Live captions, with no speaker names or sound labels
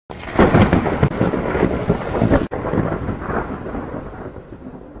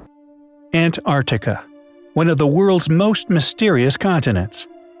Antarctica, one of the world's most mysterious continents,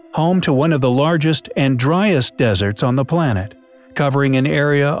 home to one of the largest and driest deserts on the planet, covering an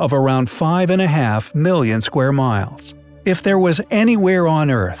area of around 5.5 million square miles. If there was anywhere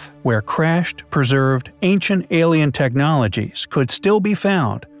on Earth where crashed, preserved, ancient alien technologies could still be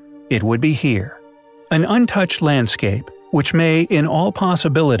found, it would be here. An untouched landscape which may in all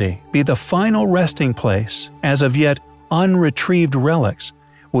possibility be the final resting place as of yet unretrieved relics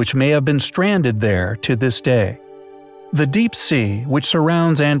which may have been stranded there to this day. The deep sea which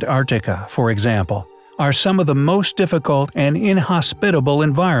surrounds Antarctica, for example, are some of the most difficult and inhospitable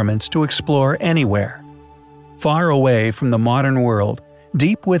environments to explore anywhere. Far away from the modern world,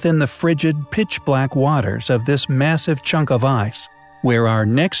 deep within the frigid, pitch-black waters of this massive chunk of ice, where our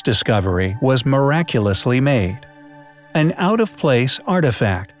next discovery was miraculously made. An out-of-place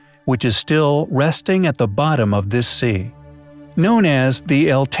artifact which is still resting at the bottom of this sea. Known as the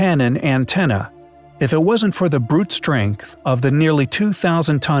Eltanin antenna, if it wasn't for the brute strength of the nearly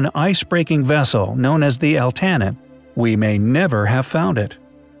 2,000-ton ice-breaking vessel known as the Eltanin, we may never have found it.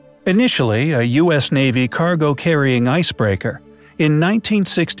 Initially a U.S. Navy cargo-carrying icebreaker, in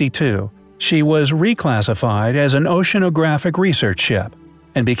 1962 she was reclassified as an oceanographic research ship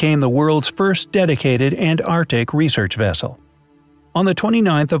and became the world's first dedicated Antarctic research vessel. On the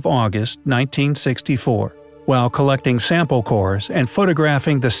 29th of August 1964, while collecting sample cores and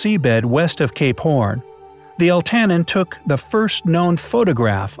photographing the seabed west of Cape Horn, the Eltanin took the first known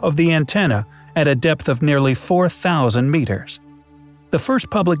photograph of the antenna at a depth of nearly 4,000 meters. The first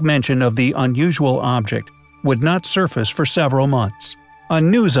public mention of the unusual object would not surface for several months. A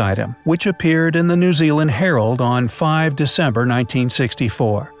news item which appeared in the New Zealand Herald on 5 December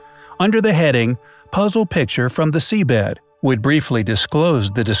 1964, under the heading "Puzzle Picture from the Seabed," would briefly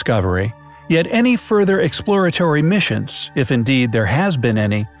disclose the discovery. Yet any further exploratory missions, if indeed there has been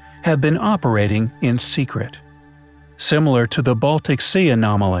any, have been operating in secret. Similar to the Baltic Sea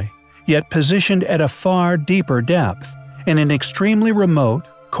anomaly, yet positioned at a far deeper depth, in an extremely remote,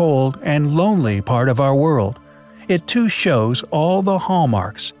 cold, and lonely part of our world, it too shows all the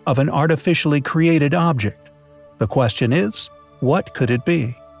hallmarks of an artificially created object. The question is, what could it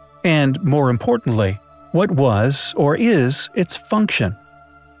be? And more importantly, what was or is its function?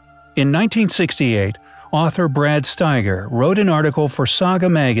 In 1968, author Brad Steiger wrote an article for Saga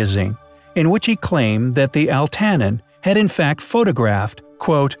magazine in which he claimed that the Eltanin had in fact photographed,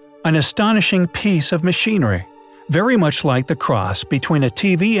 quote, "an astonishing piece of machinery, very much like the cross between a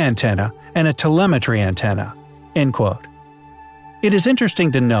TV antenna and a telemetry antenna," end quote. It is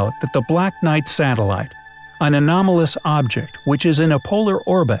interesting to note that the Black Knight satellite, an anomalous object which is in a polar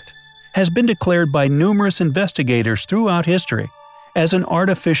orbit, has been declared by numerous investigators throughout history as an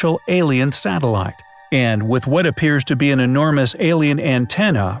artificial alien satellite, and with what appears to be an enormous alien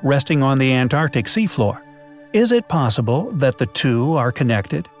antenna resting on the Antarctic seafloor. Is it possible that the two are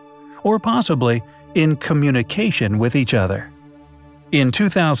connected? Or possibly in communication with each other? In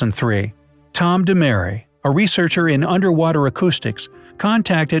 2003, Tom DeMary, a researcher in underwater acoustics,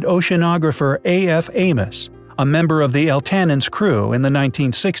 contacted oceanographer A.F. Amos, a member of the Eltanin's crew in the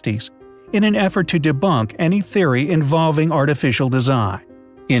 1960s, in an effort to debunk any theory involving artificial design.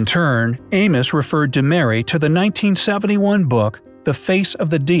 In turn, Amos referred DeMary to the 1971 book The Face of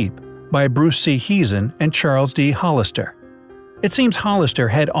the Deep by Bruce C. Heezen and Charles D. Hollister. It seems Hollister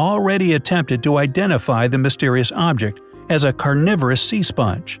had already attempted to identify the mysterious object as a carnivorous sea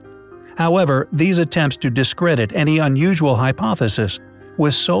sponge. However, these attempts to discredit any unusual hypothesis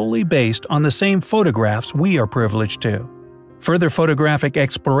was solely based on the same photographs we are privileged to. Further photographic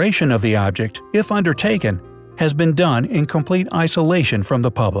exploration of the object, if undertaken, has been done in complete isolation from the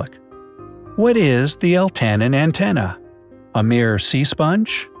public. What is the Eltanin antenna? A mere sea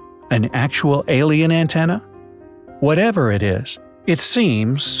sponge? An actual alien antenna? Whatever it is, it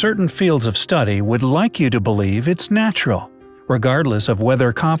seems certain fields of study would like you to believe it's natural. Regardless of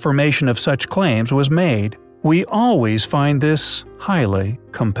whether confirmation of such claims was made, we always find this highly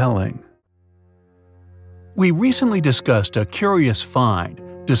compelling. We recently discussed a curious find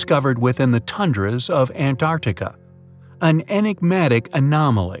discovered within the tundras of Antarctica, an enigmatic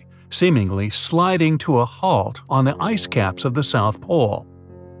anomaly seemingly sliding to a halt on the ice caps of the South Pole.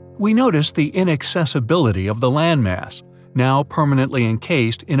 We noticed the inaccessibility of the landmass, now permanently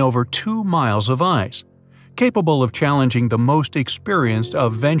encased in over 2 miles of ice. Capable of challenging the most experienced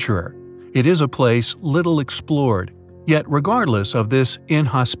adventurer, it is a place little explored, yet regardless of this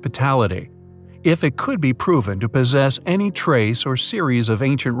inhospitality, if it could be proven to possess any trace or series of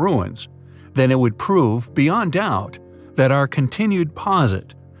ancient ruins, then it would prove beyond doubt that our continued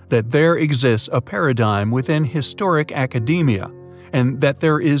posit that there exists a paradigm within historic academia and that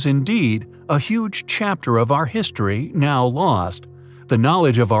there is indeed a huge chapter of our history now lost. The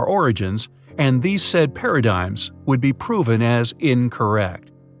knowledge of our origins and these said paradigms would be proven as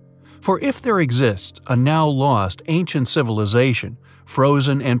incorrect. For if there exists a now lost ancient civilization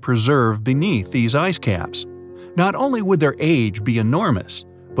frozen and preserved beneath these ice caps, not only would their age be enormous,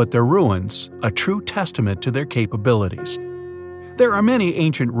 but their ruins a true testament to their capabilities. There are many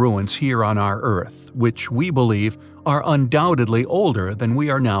ancient ruins here on our Earth, which we believe are undoubtedly older than we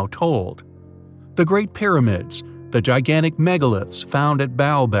are now told. The Great Pyramids, the gigantic megaliths found at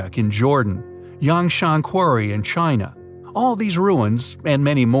Baalbek in Jordan, Yangshan Quarry in China, all these ruins, and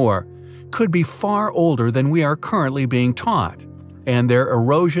many more, could be far older than we are currently being taught, and their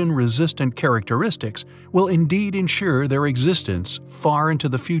erosion-resistant characteristics will indeed ensure their existence far into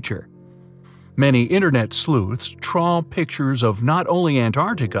the future. Many internet sleuths trawl pictures of not only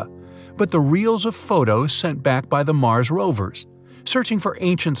Antarctica, but the reels of photos sent back by the Mars rovers, searching for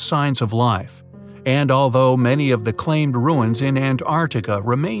ancient signs of life. And although many of the claimed ruins in Antarctica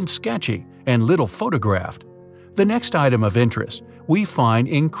remain sketchy and little photographed, the next item of interest we find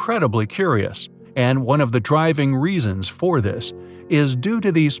incredibly curious, and one of the driving reasons for this is due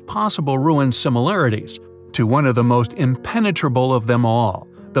to these possible ruin similarities to one of the most impenetrable of them all,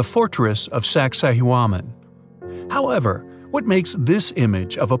 the fortress of Sacsayhuaman. However, what makes this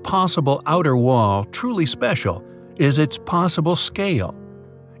image of a possible outer wall truly special is its possible scale.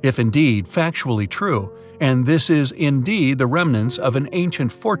 If indeed factually true, and this is indeed the remnants of an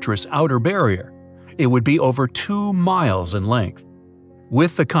ancient fortress outer barrier, it would be over 2 miles in length.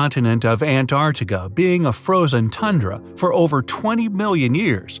 With the continent of Antarctica being a frozen tundra for over 20 million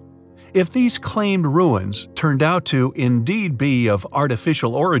years, if these claimed ruins turned out to indeed be of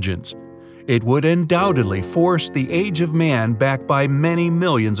artificial origins, it would undoubtedly force the age of man back by many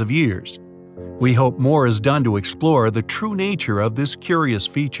millions of years. We hope more is done to explore the true nature of this curious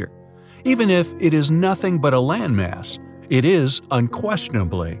feature. Even if it is nothing but a landmass, it is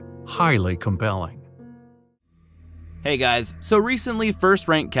unquestionably highly compelling. Hey guys, so recently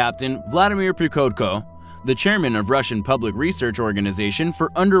first-rank Captain Vladimir Prikodko, the chairman of Russian Public Research Organization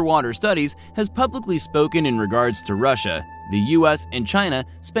for Underwater Studies, has publicly spoken in regards to Russia, the US, and China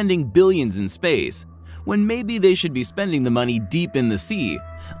spending billions in space, when maybe they should be spending the money deep in the sea,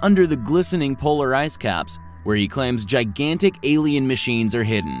 under the glistening polar ice caps, where he claims gigantic alien machines are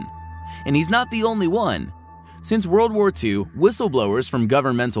hidden. And he's not the only one. Since World War II, whistleblowers from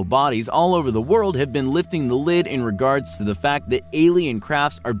governmental bodies all over the world have been lifting the lid in regards to the fact that alien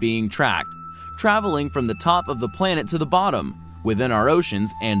crafts are being tracked, traveling from the top of the planet to the bottom, within our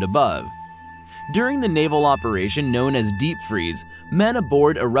oceans and above. During the naval operation known as Deep Freeze, men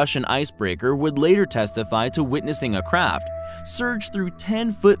aboard a Russian icebreaker would later testify to witnessing a craft surge through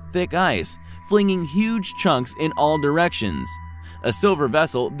 10-foot thick ice, flinging huge chunks in all directions, a silver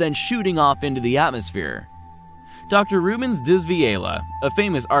vessel then shooting off into the atmosphere. Dr. Rubens Disviela, a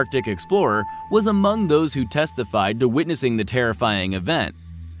famous Arctic explorer, was among those who testified to witnessing the terrifying event.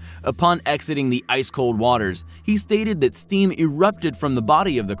 Upon exiting the ice-cold waters, he stated that steam erupted from the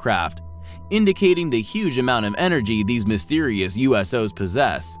body of the craft, indicating the huge amount of energy these mysterious USOs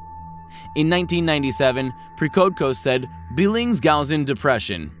possess. In 1997, Prikodko said Billings-Gausen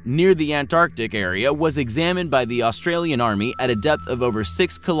Depression, near the Antarctic area, was examined by the Australian Army at a depth of over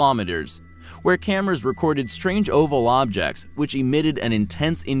 6 kilometers, where cameras recorded strange oval objects which emitted an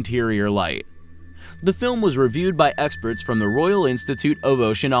intense interior light. The film was reviewed by experts from the Royal Institute of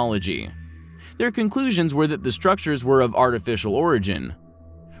Oceanology. Their conclusions were that the structures were of artificial origin.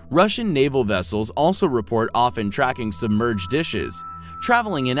 Russian naval vessels also report often tracking submerged dishes,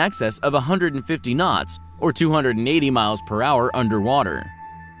 traveling in excess of 150 knots or 280 miles per hour underwater.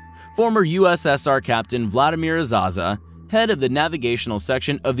 Former USSR Captain Vladimir Azaza, head of the navigational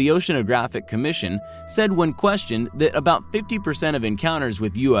section of the Oceanographic Commission, said when questioned that about 50% of encounters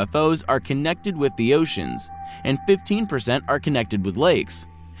with UFOs are connected with the oceans and 15% are connected with lakes,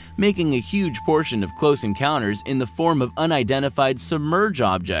 making a huge portion of close encounters in the form of unidentified submerged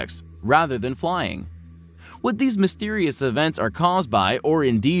objects rather than flying. What these mysterious events are caused by, or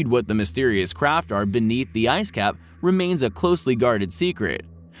indeed what the mysterious craft are beneath the ice cap, remains a closely guarded secret,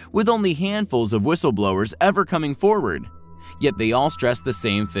 with only handfuls of whistleblowers ever coming forward. Yet they all stress the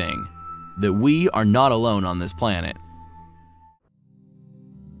same thing, that we are not alone on this planet.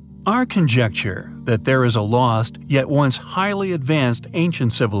 Our conjecture that there is a lost yet once highly advanced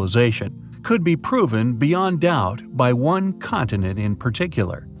ancient civilization could be proven beyond doubt by one continent in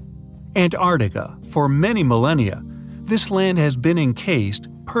particular. Antarctica. For many millennia, this land has been encased,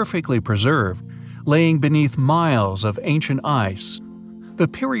 perfectly preserved, laying beneath miles of ancient ice. The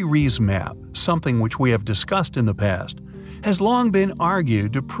Piri-Reis map, something which we have discussed in the past, has long been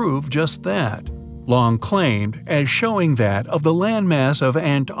argued to prove just that, long claimed as showing that of the landmass of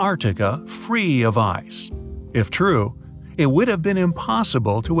Antarctica free of ice. If true, it would have been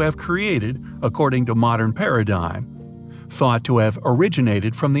impossible to have created, according to modern paradigm, thought to have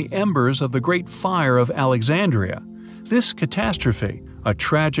originated from the embers of the Great Fire of Alexandria. This catastrophe, a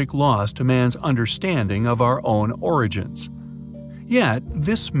tragic loss to man's understanding of our own origins. Yet,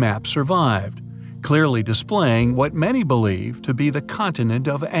 this map survived, clearly displaying what many believe to be the continent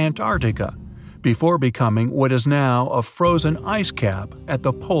of Antarctica, before becoming what is now a frozen ice cap at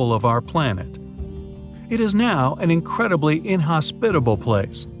the pole of our planet. It is now an incredibly inhospitable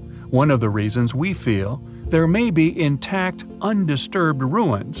place, one of the reasons we feel there may be intact, undisturbed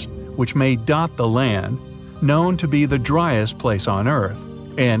ruins, which may dot the land, known to be the driest place on Earth.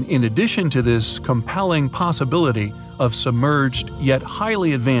 And in addition to this compelling possibility of submerged yet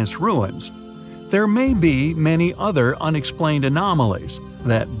highly advanced ruins, there may be many other unexplained anomalies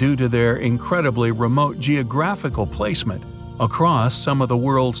that, due to their incredibly remote geographical placement across some of the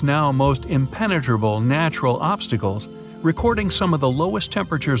world's now most impenetrable natural obstacles, recording some of the lowest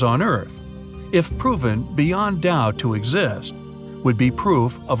temperatures on Earth, if proven beyond doubt to exist, would be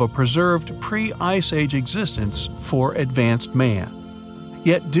proof of a preserved pre-Ice Age existence for advanced man.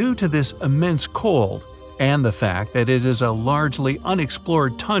 Yet due to this immense cold, and the fact that it is a largely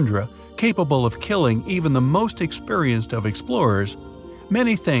unexplored tundra capable of killing even the most experienced of explorers,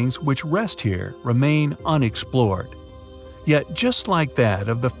 many things which rest here remain unexplored. Yet just like that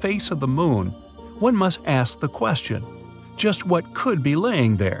of the face of the moon, one must ask the question, just what could be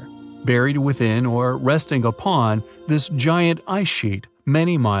laying there, buried within or resting upon this giant ice sheet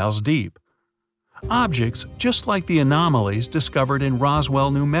many miles deep? Objects just like the anomalies discovered in Roswell,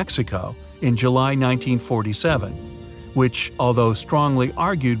 New Mexico in July 1947, which, although strongly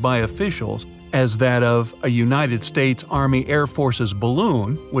argued by officials as that of a United States Army Air Force's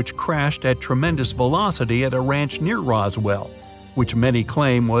balloon which crashed at tremendous velocity at a ranch near Roswell, which many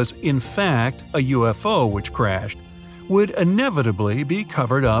claim was in fact a UFO which crashed, would inevitably be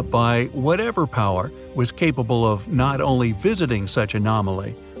covered up by whatever power was capable of not only visiting such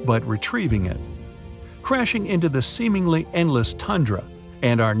anomaly, but retrieving it. Crashing into the seemingly endless tundra,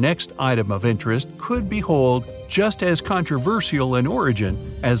 and our next item of interest could behold just as controversial an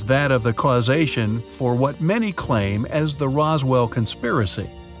origin as that of the causation for what many claim as the Roswell conspiracy,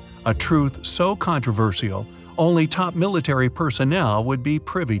 a truth so controversial only top military personnel would be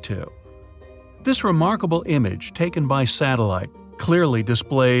privy to. This remarkable image taken by satellite clearly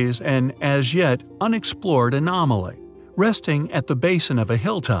displays an as yet unexplored anomaly, resting at the basin of a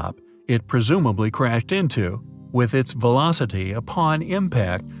hilltop it presumably crashed into, with its velocity upon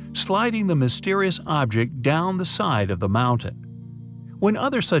impact sliding the mysterious object down the side of the mountain. When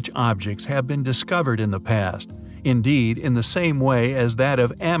other such objects have been discovered in the past, indeed in the same way as that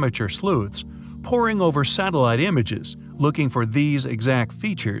of amateur sleuths, poring over satellite images looking for these exact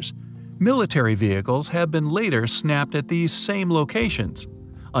features, military vehicles have been later snapped at these same locations,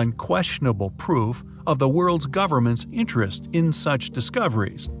 unquestionable proof of the world's government's interest in such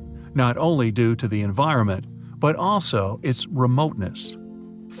discoveries, not only due to the environment, but also its remoteness.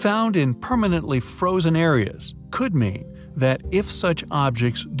 Found in permanently frozen areas could mean that if such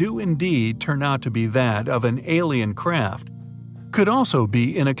objects do indeed turn out to be that of an alien craft, could also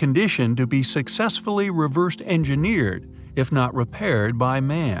be in a condition to be successfully reverse engineered, if not repaired by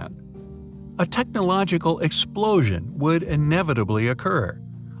man. A technological explosion would inevitably occur,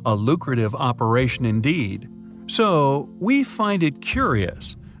 a lucrative operation indeed. So, we find it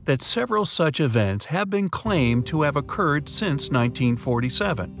curious that several such events have been claimed to have occurred since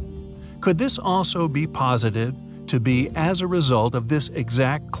 1947. Could this also be posited to be as a result of this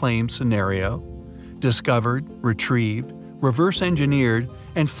exact claim scenario? Discovered, retrieved, reverse-engineered,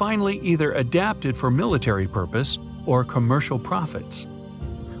 and finally either adapted for military purpose or commercial profits.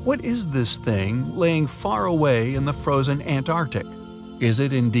 What is this thing laying far away in the frozen Antarctic? Is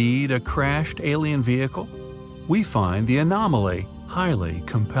it indeed a crashed alien vehicle? We find the anomaly highly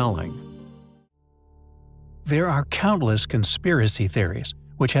compelling. There are countless conspiracy theories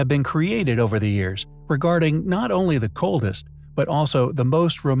which have been created over the years regarding not only the coldest, but also the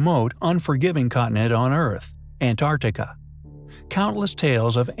most remote, unforgiving continent on Earth, Antarctica. Countless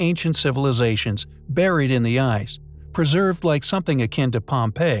tales of ancient civilizations buried in the ice, preserved like something akin to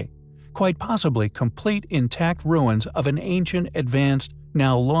Pompeii, quite possibly complete intact ruins of an ancient, advanced,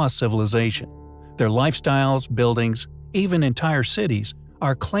 now lost civilization. Their lifestyles, buildings, even entire cities,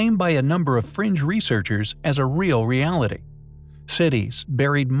 are claimed by a number of fringe researchers as a real reality. Cities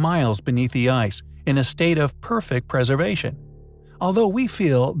buried miles beneath the ice in a state of perfect preservation. Although we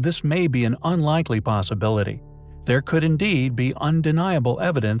feel this may be an unlikely possibility, There could indeed be undeniable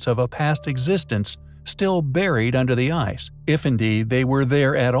evidence of a past existence still buried under the ice, if indeed they were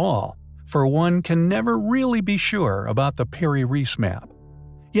there at all, for one can never really be sure about the Piri Reis map.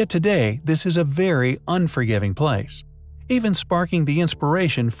 Yet today, this is a very unforgiving place, even sparking the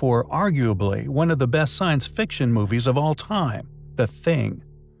inspiration for arguably one of the best science fiction movies of all time, The Thing.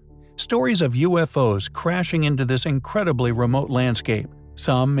 Stories of UFOs crashing into this incredibly remote landscape,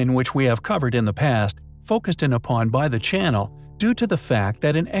 some in which we have covered in the past, focused in upon by the channel due to the fact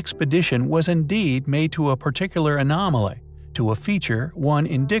that an expedition was indeed made to a particular anomaly, to a feature one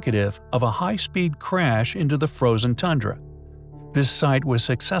indicative of a high-speed crash into the frozen tundra. This site was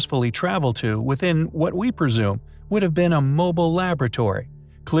successfully traveled to within what we presume would have been a mobile laboratory,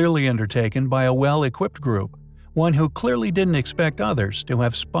 clearly undertaken by a well-equipped group, one who clearly didn't expect others to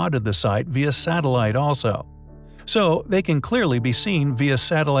have spotted the site via satellite also. So they can clearly be seen via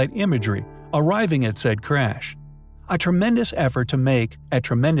satellite imagery arriving at said crash. A tremendous effort to make at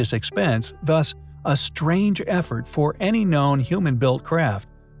tremendous expense, thus a strange effort for any known human-built craft,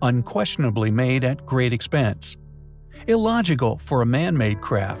 unquestionably made at great expense. Illogical for a man-made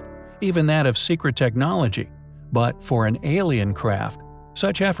craft, even that of secret technology, but for an alien craft,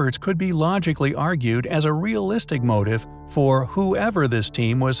 such efforts could be logically argued as a realistic motive for whoever this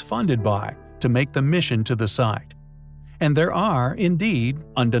team was funded by to make the mission to the site. And there are, indeed,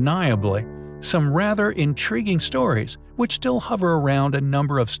 undeniably, some rather intriguing stories which still hover around a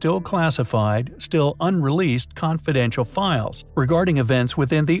number of still classified, still unreleased confidential files regarding events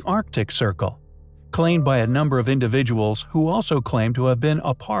within the Arctic Circle, claimed by a number of individuals who also claim to have been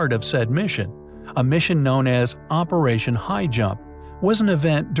a part of said mission. A mission known as Operation High Jump was an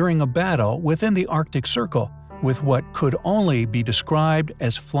event during a battle within the Arctic Circle with what could only be described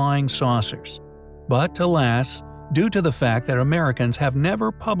as flying saucers. But alas, due to the fact that Americans have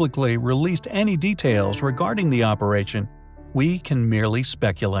never publicly released any details regarding the operation, we can merely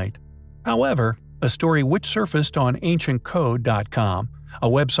speculate. However, a story which surfaced on ancientcode.com, a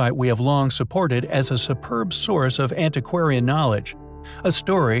website we have long supported as a superb source of antiquarian knowledge, a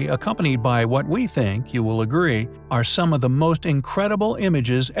story accompanied by what we think, you will agree, are some of the most incredible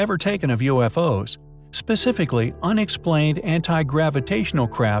images ever taken of UFOs, specifically unexplained anti-gravitational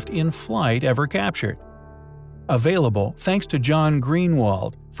craft in flight ever captured. Available thanks to John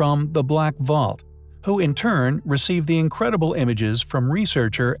Greenwald from The Black Vault, who in turn received the incredible images from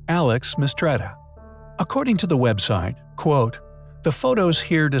researcher Alex Mistretta. According to the website, quote, "The photos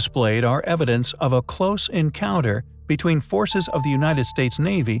here displayed are evidence of a close encounter between forces of the United States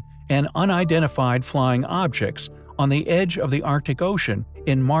Navy and unidentified flying objects on the edge of the Arctic Ocean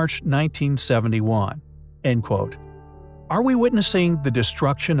in March 1971." End quote. Are we witnessing the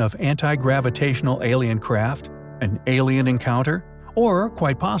destruction of anti-gravitational alien craft, an alien encounter, or,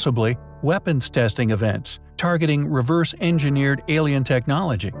 quite possibly, weapons testing events targeting reverse-engineered alien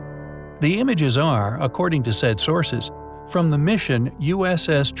technology? The images are, according to said sources, from the mission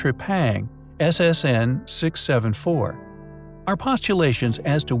USS Tripang, SSN 674. Our postulations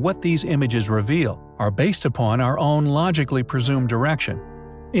as to what these images reveal are based upon our own logically presumed direction,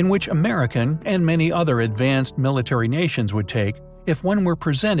 in which American and many other advanced military nations would take if one were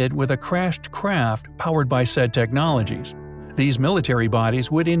presented with a crashed craft powered by said technologies. These military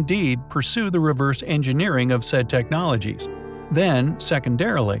bodies would indeed pursue the reverse engineering of said technologies, then,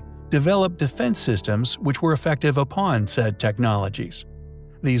 secondarily, develop defense systems which were effective upon said technologies.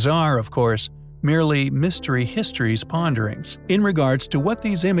 These are, of course, merely mystery history's ponderings in regards to what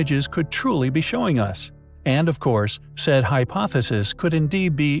these images could truly be showing us. And of course, said hypothesis could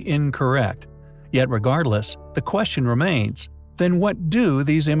indeed be incorrect. Yet regardless, the question remains, then what do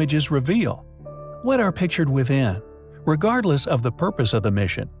these images reveal? What are pictured within? Regardless of the purpose of the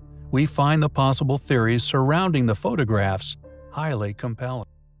mission, we find the possible theories surrounding the photographs highly compelling.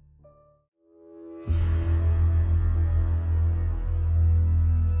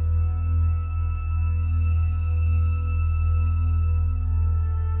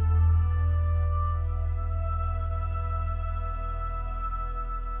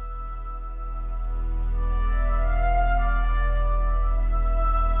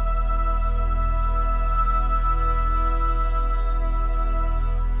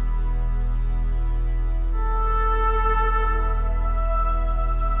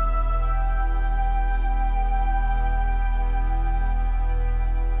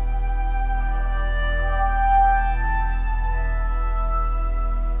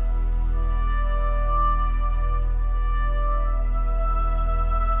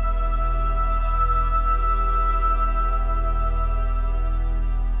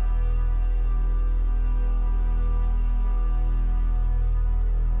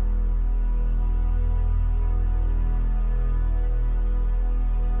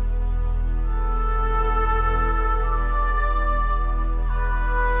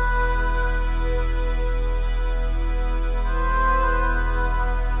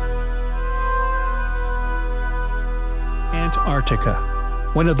 Antarctica,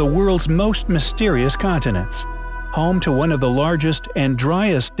 one of the world's most mysterious continents, home to one of the largest and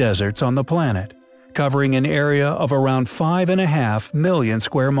driest deserts on the planet, covering an area of around 5.5 million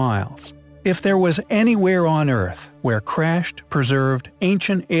square miles. If there was anywhere on Earth where crashed, preserved,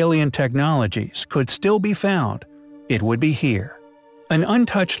 ancient alien technologies could still be found, it would be here. An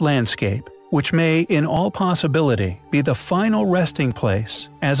untouched landscape which may, in all possibility, be the final resting place,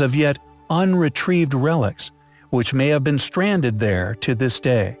 as of yet unretrieved relics, which may have been stranded there to this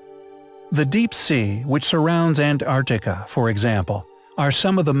day. The deep sea which surrounds Antarctica, for example, are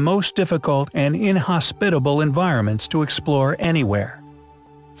some of the most difficult and inhospitable environments to explore anywhere.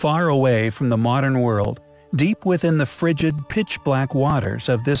 Far away from the modern world, deep within the frigid, pitch-black waters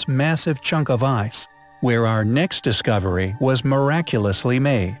of this massive chunk of ice, where our next discovery was miraculously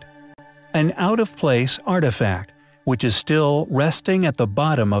made. An out-of-place artifact which is still resting at the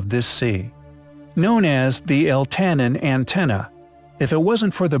bottom of this sea. Known as the Eltanin antenna, if it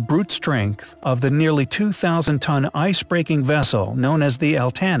wasn't for the brute strength of the nearly 2,000-ton ice-breaking vessel known as the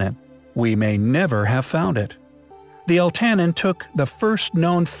Eltanin, we may never have found it. The Eltanin took the first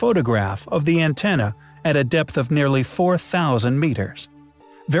known photograph of the antenna at a depth of nearly 4,000 meters,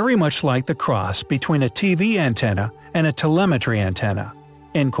 very much like the cross between a TV antenna and a telemetry antenna."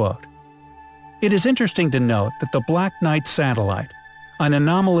 End quote. It is interesting to note that the Black Knight satellite, an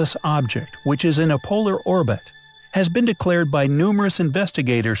anomalous object which is in a polar orbit, has been declared by numerous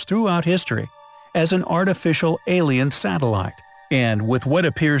investigators throughout history as an artificial alien satellite, and with what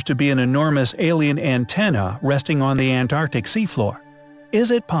appears to be an enormous alien antenna resting on the Antarctic seafloor. Is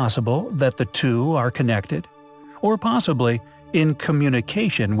it possible that the two are connected? Or possibly in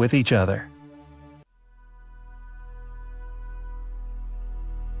communication with each other?